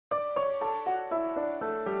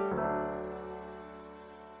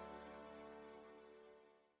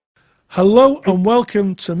Hello and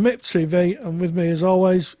welcome to MIP TV, and with me as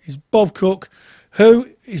always is Bob Cook, who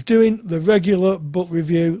is doing the regular book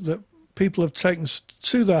review that people have taken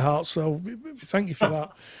to their hearts, so we thank you for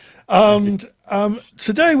that. And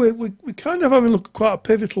today we're kind of having a look at quite a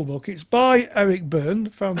pivotal book. It's by Eric Berne,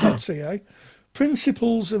 founder of TA,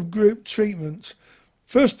 Principles of Group Treatment,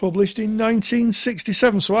 first published in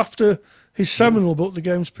 1967, so after his seminal book, The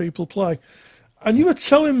Games People Play. And you were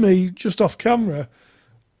telling me just off camera,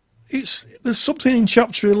 there's something in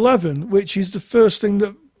chapter 11 which is the first thing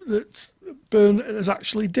that Berne has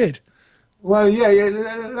actually did. Well, yeah.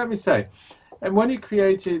 Let me say, and when he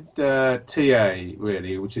created TA,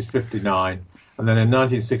 really, which is 59, and then in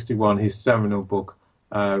 1961 his seminal book,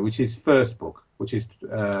 which is his first book, which is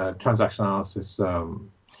transaction analysis, the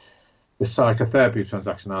psychotherapy of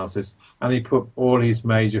transaction analysis, and he put all his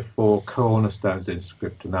major four cornerstones in: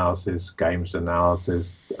 script analysis, games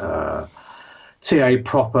analysis, TA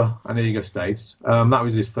proper, and ego states. That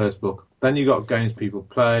was his first book. Then you got Games People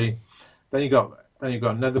Play. Then you got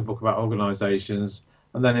another book about organisations,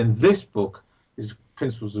 and then in this book is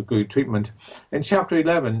Principles of Group Treatment. In chapter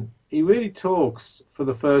 11, he really talks for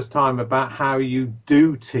the first time about how you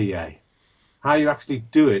do TA, how you actually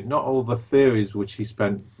do it, not all the theories which he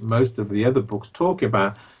spent most of the other books talking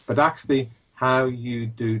about, but actually how you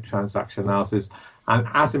do transaction analysis. And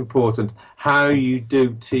as important, how you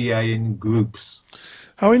do TA in groups.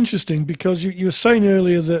 How interesting, because you were saying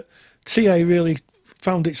earlier that TA really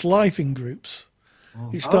found its life in groups.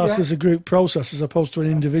 It starts as a group process as opposed to an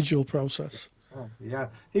individual process. Yeah,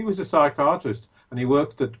 he was a psychiatrist and he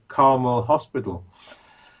worked at Carmel Hospital,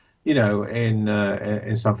 you know, in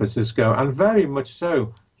San Francisco, and very much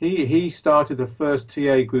so. He started the first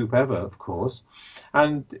TA group ever, of course,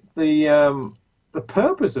 and the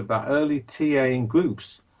purpose of that early TA in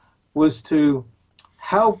groups was to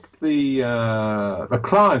help the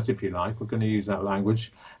clients, if you like, we're going to use that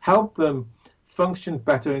language, help them function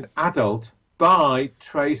better in adult by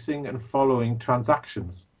tracing and following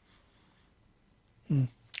transactions. In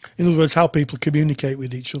other words, how people communicate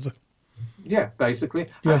with each other. Yeah, basically.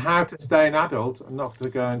 Yeah. And how to stay an adult and not to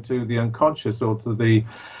go into the unconscious or to the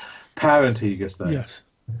parent ego state. Yes.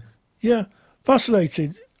 Yeah,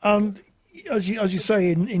 fascinating. And as you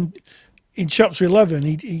say, in chapter 11,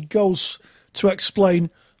 he goes to explain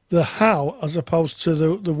the how as opposed to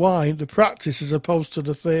the why, the practice as opposed to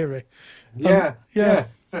the theory. Yeah.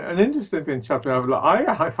 An interesting thing, chapter 11,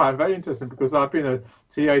 I find very interesting, because I've been a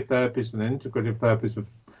TA therapist and an integrative therapist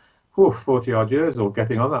for 40 odd years, or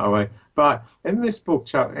getting on that way. But in this book,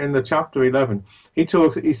 in the chapter 11, he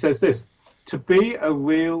says this: to be a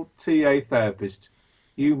real TA therapist,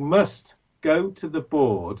 you must go to the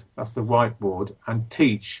board, that's the whiteboard, and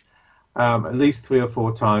teach at least 3 or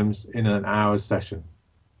 4 times in an hour's session.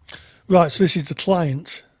 Right, so this is the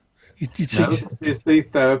client. You teach. No, this is the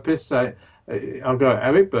therapist. I'll go.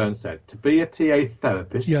 Eric Berne said, to be a TA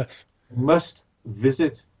therapist, yes, you must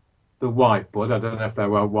visit the whiteboard. I don't know if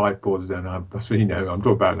there are whiteboards there now, but you know I'm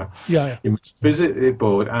talking about now. Yeah. You must visit the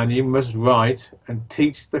board and you must write and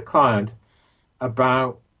teach the client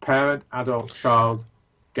about parent, adult, child,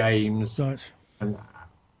 games, right, and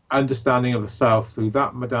understanding of the self through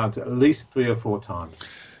that modality at least 3 or 4 times.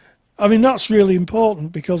 I mean, that's really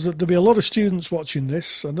important, because there'll be a lot of students watching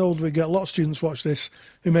this. I know we get a lot of students watch this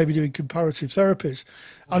who may be doing comparative therapies,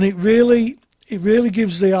 and it really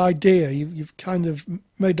gives the idea, you've kind of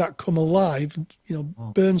made that come alive, you know,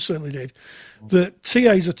 Berne certainly did, that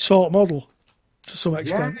TA is a taught model to some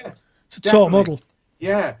extent. Yeah, it's a taught model.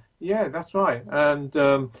 Yeah, that's right. And,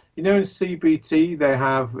 you know, in CBT, they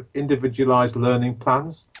have individualized learning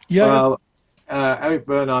plans. Yeah. Well, Eric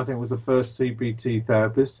Berne, I think, was the first CBT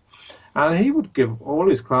therapist, and he would give all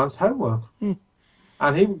his clients homework.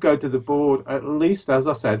 And he would go to the board at least, as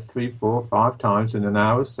I said, 3, 4, 5 times in an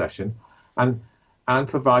hour's session, and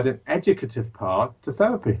provide an educative part to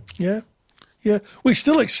therapy. Yeah. Which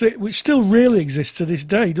still really exists to this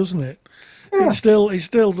day, doesn't it? Yeah. It's still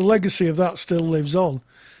the legacy of that still lives on.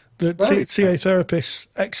 That TA therapists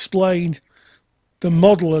explain the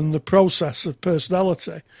model and the process of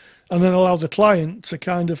personality, and then allow the client to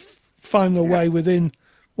kind of find their way within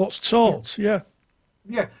what's taught. Yeah,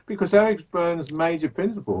 because Eric Berne's major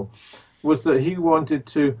principle was that he wanted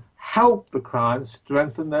to help the client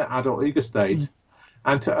strengthen their adult ego state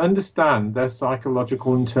and to understand their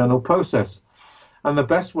psychological internal process. And the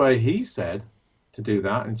best way, he said, to do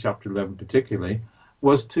that, in chapter 11 particularly,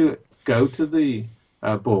 was to go to the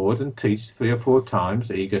board and teach 3 or 4 times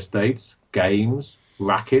ego states, games,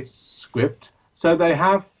 rackets, script, so they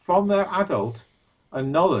have from their adult a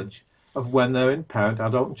knowledge of when they're in parent,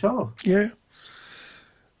 adult, and child. Yeah.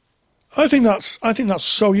 I think that's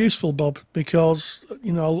so useful, Bob, because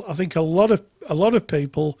I think a lot of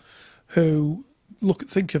people who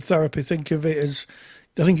think of therapy think of it as,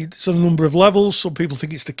 I think it's a number of levels. Some people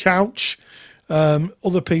think it's the couch.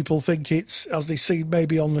 Other people think it's, as they see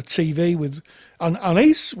maybe on the TV with, and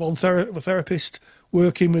he's one therapist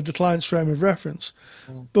working with the client's frame of reference.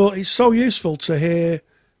 But it's so useful to hear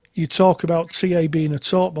you talk about TA being a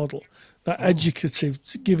talk model, that educative,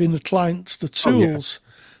 giving the clients the tools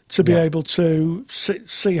to be able to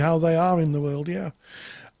see how they are in the world. Yeah.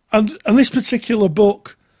 And this particular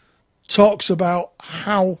book talks about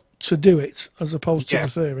how to do it as opposed to the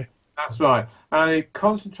theory. That's right. And it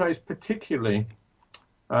concentrates particularly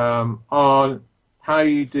on how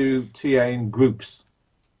you do TA in groups.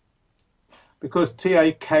 Because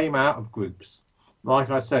TA came out of groups, like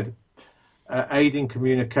I said, aiding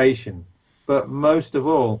communication. But most of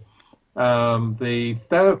all, the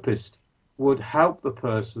therapist would help the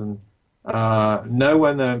person know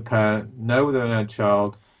when they're a parent, know when they're a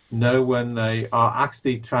child, know when they are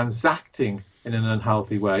actually transacting in an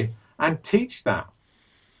unhealthy way, and teach that.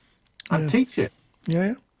 And teach it.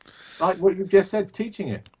 Yeah. Like what you've just said, teaching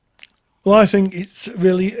it. Well, I think it's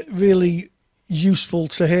really, really useful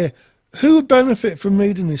to hear. Who would benefit from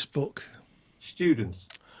reading this book? Students.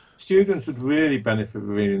 Students would really benefit from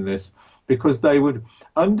reading this because they would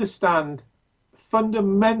understand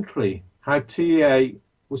fundamentally how TA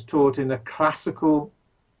was taught in a classical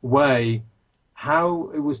way,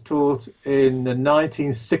 how it was taught in the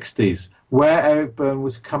 1960s, where Eric Berne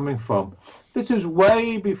was coming from. This was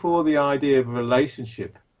way before the idea of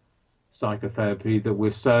relationship psychotherapy that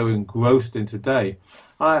we're so engrossed in today.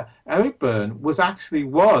 Eric Berne was a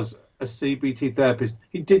CBT therapist.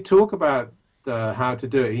 He did talk about how to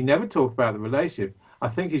do it. He never talked about the relationship. I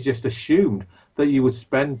think he just assumed that you would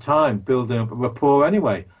spend time building up a rapport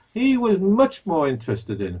anyway. He was much more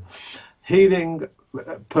interested in healing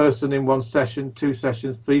a person in 1 session, 2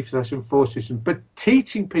 sessions, 3 sessions, 4 sessions, but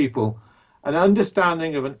teaching people an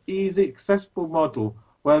understanding of an easy, accessible model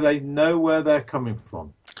where they know where they're coming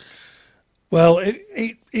from. Well,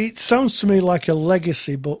 it sounds to me like a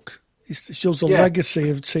legacy book. It shows the legacy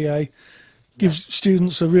of TA, gives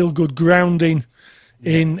students a real good grounding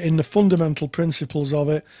in the fundamental principles of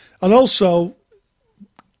it, and also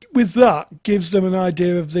with that gives them an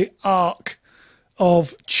idea of the arc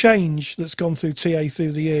of change that's gone through TA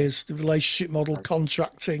through the years, the relationship model,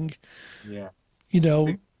 contracting,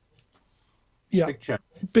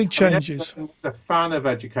 big changes. I'm a fan of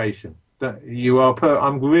education.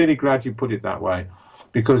 I'm really glad you put it that way,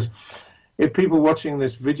 because if people watching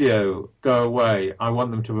this video go away, I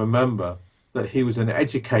want them to remember that he was an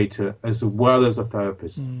educator as well as a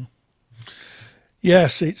therapist.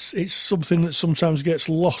 Yes, it's something that sometimes gets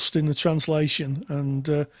lost in the translation, and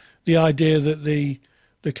the idea that the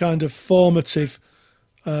kind of formative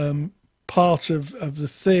part of the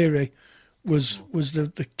theory was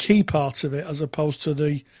the key part of it, as opposed to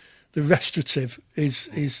the restorative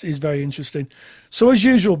is very interesting. So as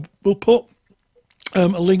usual, we'll put a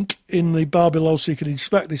link in the bar below so you can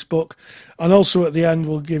inspect this book, and also at the end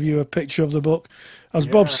we'll give you a picture of the book. As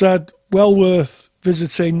Bob said, well worth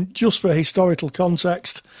visiting just for historical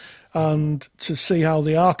context and to see how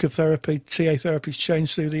the arc of therapy, TA therapy, has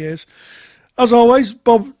changed through the years. As always,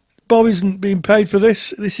 Bob isn't being paid for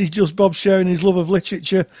this. This is just Bob sharing his love of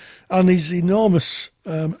literature and his enormous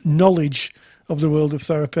knowledge of the world of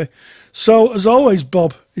therapy. So, as always,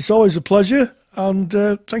 Bob, it's always a pleasure, and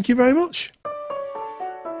thank you very much.